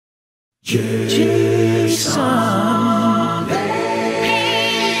Jason Paige.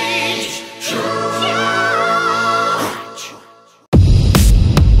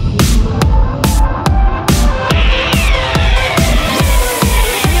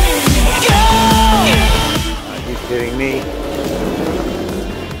 Are you kidding me?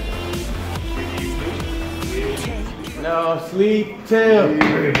 No, sleep till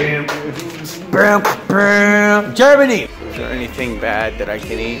Germany. Is there anything bad that I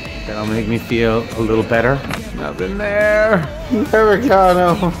can eat that'll make me feel a little better? Nothing there.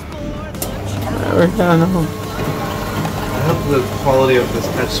 Americano. Americano. I hope the quality of this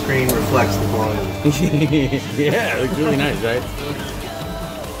touch screen reflects the quality of the Yeah, it looks really nice, right?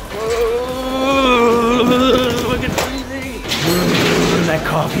 Look at freezing. That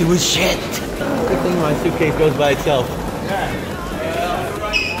coffee was shit. Good thing my suitcase goes by itself.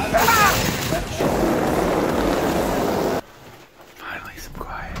 Finally, some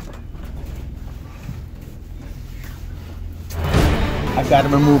quiet. I've got to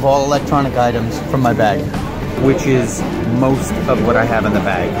remove all electronic items from my bag, which is most of what I have in the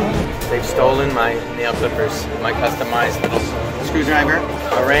bag. They've stolen my nail clippers, my customized little screwdriver,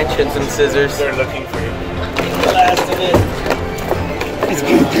 a wrench, and some scissors. They're looking for you. The last of it. Let's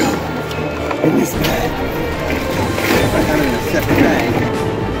get you in this bag. I got it in a separate bag.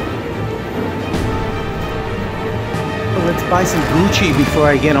 Oh, let's buy some Gucci before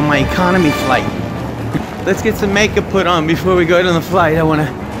I get on my economy flight. Let's get some makeup put on before we go to the flight. I want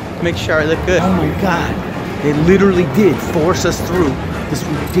to make sure I look good. Oh my God. They literally did force us through this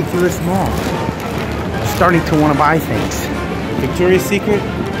ridiculous mall. I'm starting to want to buy things. Victoria's Secret?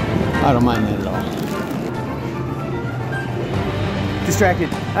 I don't mind that at all. Distracted.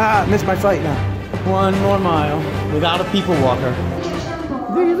 Ah, missed my flight now. One more mile without a people walker.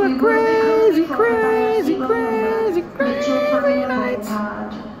 These are crazy, crazy, crazy, crazy nights.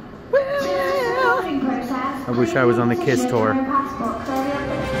 Well, I wish I was on the KISS tour.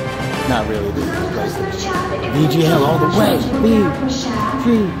 Not really, dude. VGL all the way.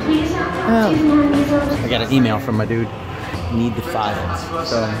 VGL. I got an email from my dude. Need the files.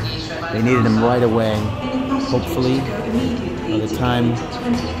 So they needed them right away. Hopefully, by the time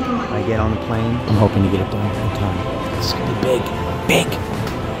I get on the plane, I'm hoping to get it done in time. It's gonna be big, big.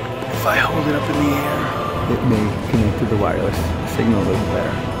 If I hold it up in the air, it may connect to the wireless signal a little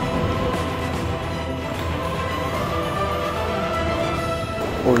better.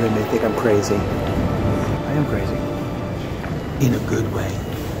 Or they may think I'm crazy. I am crazy. In a good way.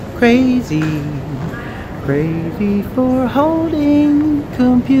 Crazy. Crazy for holding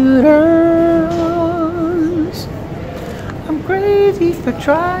computers. I'm crazy for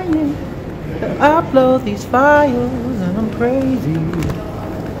trying to upload these files. And I'm crazy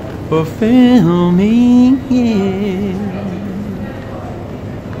for filming it.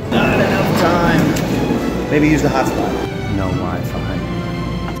 Not enough time. Maybe use the hotspot. No Wi-Fi.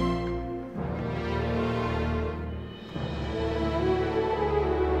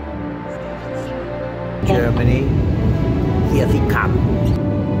 Germany, here we come.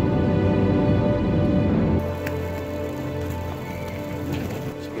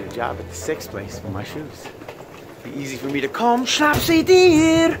 Should get a job at the sex place for my shoes. Be easy for me to Komm, Schnapp Sie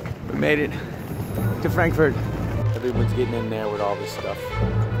Dir. We made it to Frankfurt. Everyone's getting in there with all this stuff.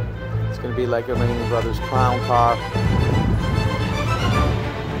 It's gonna be like a Ringling Brothers clown car.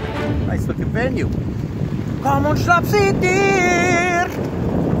 Nice looking venue. Komm und Schnapp Sie Dir.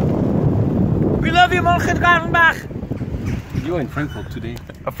 We love you, Mönchengladbach. You're in Frankfurt today.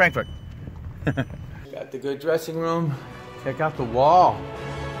 Oh, Frankfurt. Got the good dressing room. Check out the wall.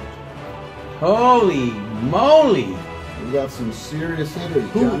 Holy moly! We got some serious hitters.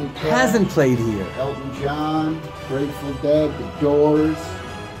 Who Johnny Cash, hasn't played here? Elton John, Grateful Dead, The Doors,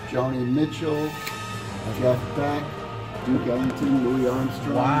 Joni Mitchell, Jeff Beck, Duke Ellington, Louis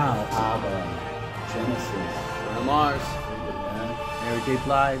Armstrong. Wow. ABBA, Genesis, Bruno Mars, Mary J.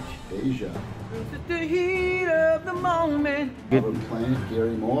 Blige, Asia. It's the heat of the moment. Robert Plant,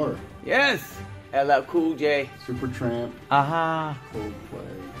 Gary Moore, Yes. LL Cool J. Supertramp, Aha.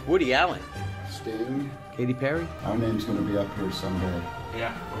 Coldplay, Woody Allen. Sting. Katy Perry. Our name's going to be up here someday.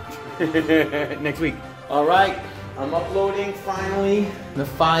 Yeah. Next week. All right. I'm uploading finally the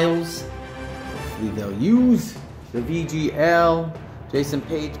files. Hopefully they'll use the VGL Jason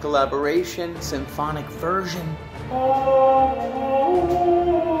Paige collaboration symphonic version.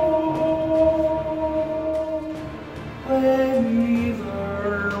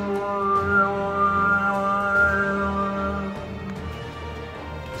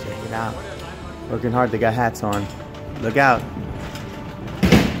 Check it out. Working hard, they got hats on. Look out.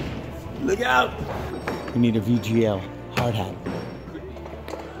 Look out! You need a VGL hard hat.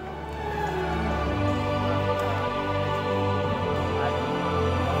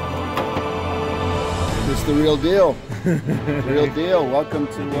 It's the real deal. Real deal. Welcome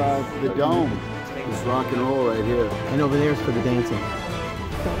to the Dome. It's rock and roll right here. And over there's for the dancing.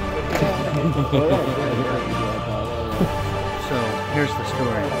 So here's the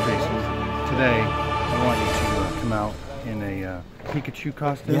story, Jason. Today, I want you to come out in a Pikachu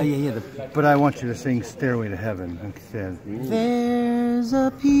costume. Yeah. But I want you to sing Stairway to Heaven instead. There's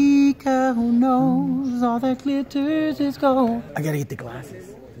a Pika who knows all that glitters is gold. I gotta get the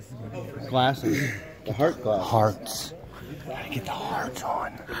glasses. Glasses. The heart glass. Hearts. Gotta get the hearts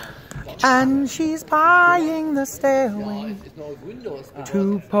on. And she's buying the stairway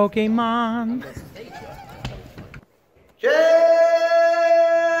to Pokemon.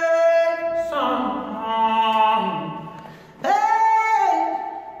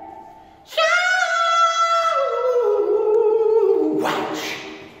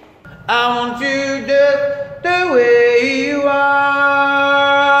 I want you the way you are.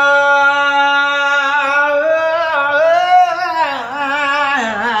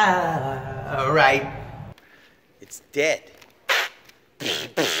 Right. It's dead.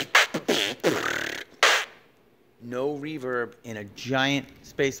 No reverb in a giant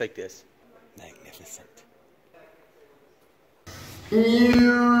space like this. Magnificent.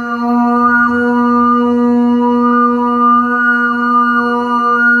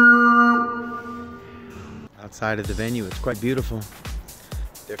 Outside of the venue, it's quite beautiful.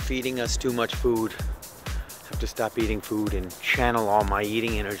 They're feeding us too much food. I have to stop eating food and channel all my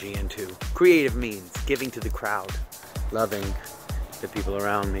eating energy into creative means, giving to the crowd, loving the people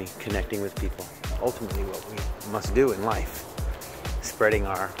around me, connecting with people. Ultimately what we must do in life, spreading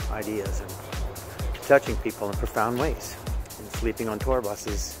our ideas and touching people in profound ways, and sleeping on tour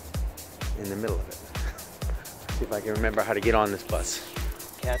buses in the middle of it. See if I can remember how to get on this bus.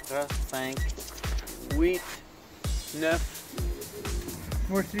 4, 5, 8, 9.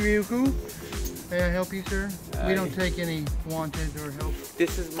 May I help you, sir? We don't take any wanted or help.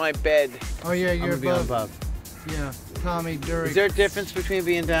 This is my bed. Oh yeah, you're above. Yeah, Tommy Tallarico. Is there a difference between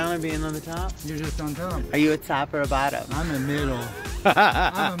being down and being on the top? You're just on top. Are you a top or a bottom? I'm a middle.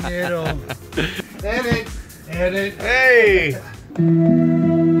 I'm a middle. Edit. Edit. Hey!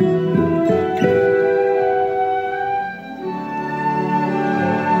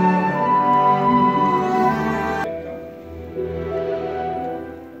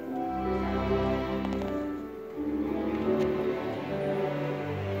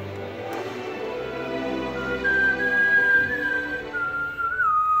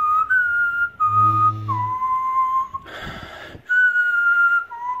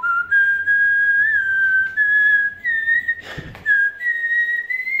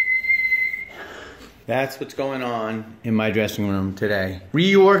 That's what's going on in my dressing room today.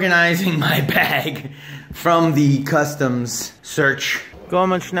 Reorganizing my bag from the customs search.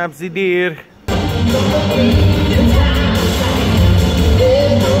 Komm, Schnapp Sie Dir.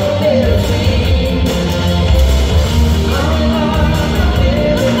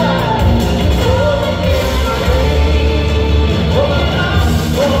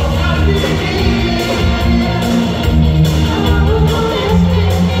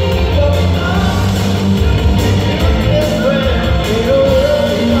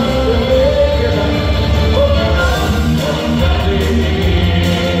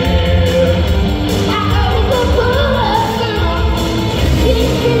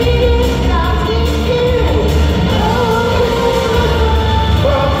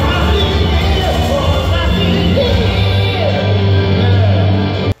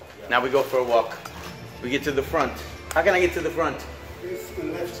 Now we go for a walk. We get to the front. How can I get to the front? It's the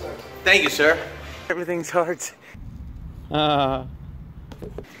left side. Thank you, sir. Everything's hard. I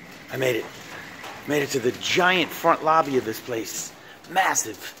made it. Made it to the giant front lobby of this place.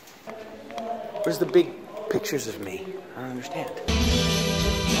 Massive. Where's the big pictures of me? I don't understand.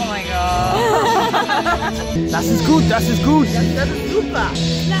 Oh my god. Das ist gut, das ist gut. Das ist super.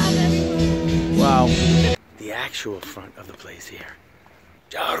 Wow. The actual front of the place here.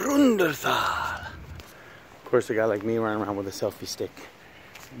 Of course, a guy like me running around with a selfie stick.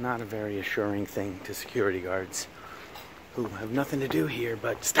 Not a very assuring thing to security guards who have nothing to do here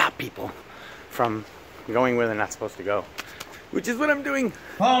but stop people from going where they're not supposed to go. Which is what I'm doing.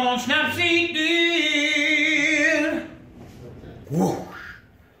 Komm, Schnapp Sie Dir. Whoosh.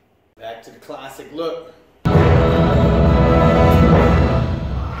 Back to the classic look.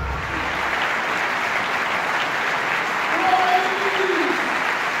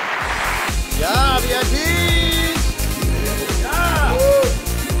 Ja, VIPs! Ja!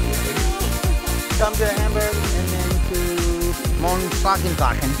 Come to Hamburg and then to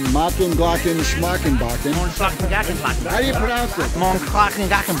Mönchengladbach. Mönchengladbach, Schmarkenbachen. Mönchengladbach. How do you pronounce it?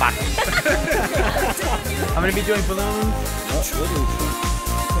 Mönchengladbach. I'm gonna be doing balloons.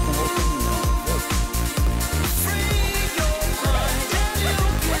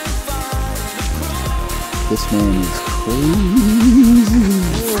 This man is crazy.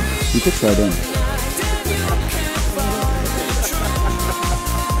 You could try them.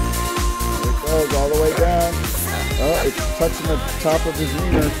 There it goes, all the way down. Oh, it's touching the top of his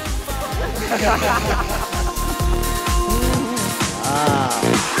wiener. Wow.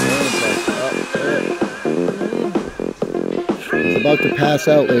 He's about to pass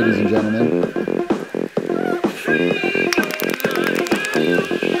out, ladies and gentlemen.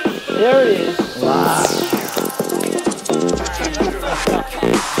 There it is. Wow.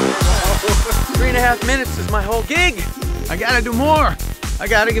 3.5 minutes is my whole gig. I gotta do more. I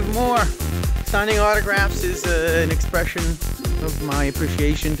gotta give more. Signing autographs is an expression of my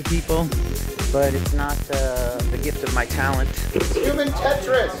appreciation to people, but it's not the gift of my talent. Human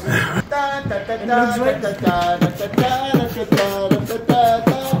Tetris.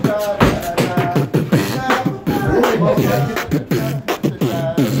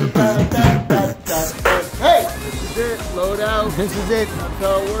 Hey, this is it. Load out. This is it. That's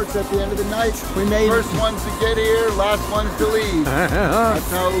how it works at the end of the night. We made First ones to get here, last ones to leave. That's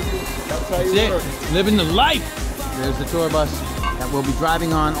how you work. Living the life. There's the tour bus that we'll be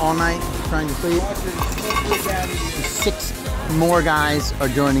driving on all night, trying to sleep. 6 more guys are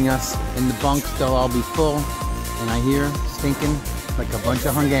joining us in the bunks. They'll all be full, and I hear stinking like a bunch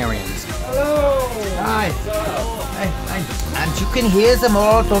of Hungarians. Hello. Hi. And you can hear them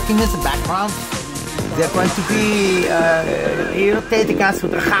all talking in the background. They're going to be here taking us to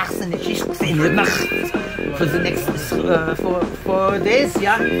the Gassen in the Nacht for the next 4 days,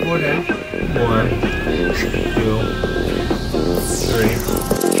 yeah? 4 days. 1, 2, 3.